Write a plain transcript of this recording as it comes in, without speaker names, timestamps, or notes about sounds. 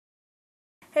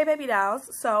Hey baby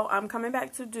dolls, so I'm coming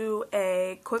back to do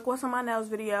a quick what's on my nails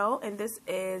video, and this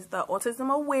is the autism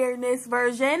awareness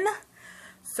version.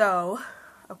 So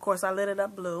of course I lit it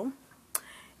up blue,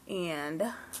 and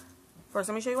first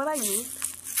let me show you what I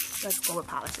used. Let's go with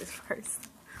polishes first.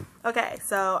 Okay,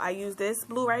 so I use this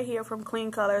blue right here from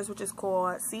Clean Colors, which is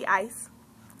called Sea Ice.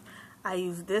 I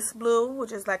use this blue,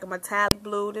 which is like a metallic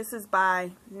blue. This is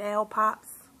by Nail Pops.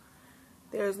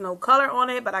 There's no color on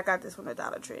it, but I got this from the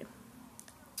Dollar Tree.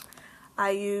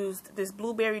 I used this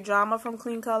Blueberry Drama from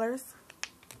Clean Colors.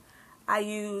 I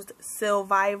used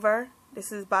Silvivor.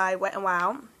 This is by Wet n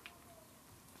Wild.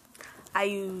 I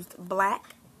used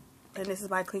Black, and this is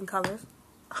by Clean Colors.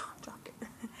 Dropped it.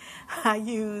 I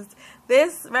used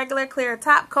this regular clear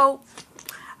top coat.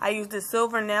 I used the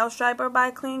Silver Nail Striper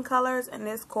by Clean Colors, and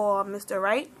this called Mr.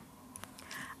 Right.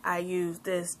 I used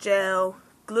this gel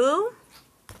glue.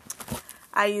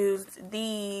 I used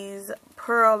these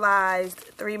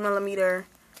pearlized 3mm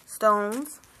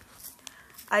stones.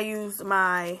 I used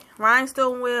my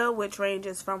rhinestone wheel, which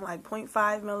ranges from like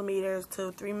 0.5mm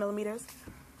to 3mm.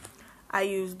 I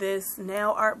used this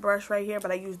nail art brush right here,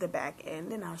 but I used the back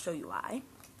end, and I'll show you why.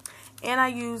 And I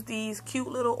used these cute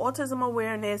little autism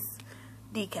awareness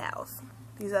decals.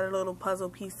 These are the little puzzle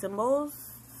piece symbols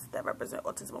that represent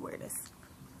autism awareness.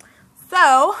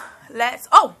 So let's,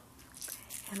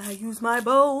 and I used my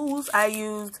bows. I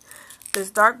used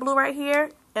this dark blue right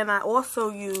here, and I also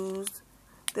used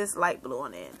this light blue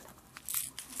on the end.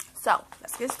 So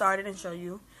let's get started and show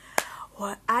you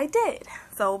what I did.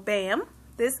 So bam,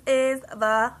 this is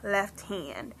the left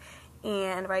hand,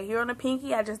 and right here on the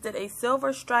pinky I just did a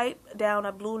silver stripe down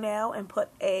a blue nail and put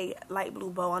a light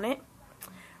blue bow on it.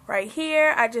 Right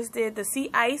here I just did the Sea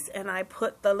Ice, and I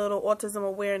put the little autism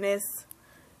awareness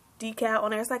decal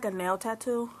on there. It's like a nail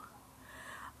tattoo.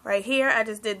 Right here I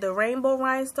just did the rainbow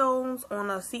rhinestones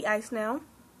on a Sea Ice nail.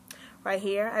 Right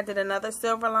here I did another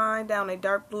silver line down a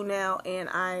dark blue nail, and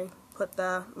I put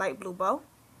the light blue bow.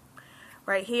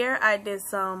 Right here I did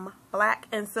some black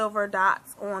and silver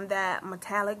dots on that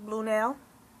metallic blue nail.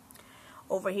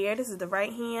 Over here, this is the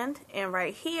right hand, and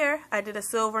right here I did a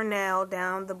silver nail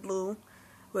down the blue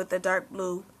with the dark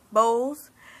blue bows.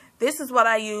 This is what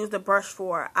I used the brush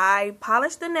for. I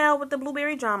polished the nail with the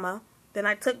Blueberry Drama. Then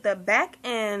I took the back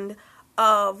end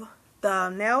of the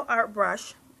nail art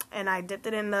brush and I dipped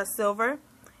it in the silver,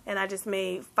 and I just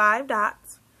made 5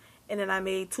 dots, and then I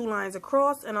made 2 lines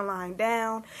across and a line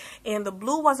down, and the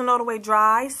blue wasn't all the way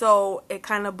dry, so it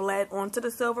kind of bled onto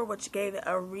the silver, which gave it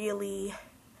a really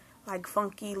like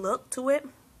funky look to it.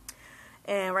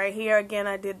 And right here again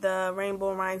I did the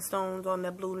rainbow rhinestones on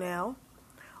the blue nail.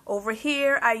 Over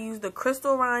here I used the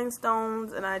crystal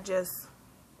rhinestones, and I just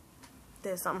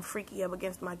did something freaky up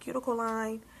against my cuticle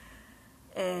line.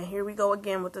 And here we go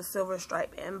again with the silver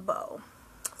stripe and bow.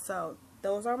 So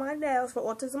those are my nails for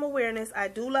autism awareness. I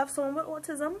do love someone with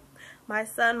autism. My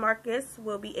son Marcus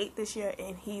will be 8 this year,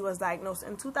 and he was diagnosed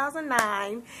in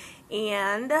 2009.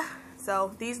 And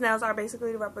so these nails are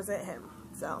basically to represent him.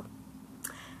 So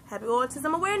happy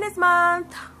Autism Awareness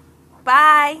Month.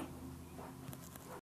 Bye.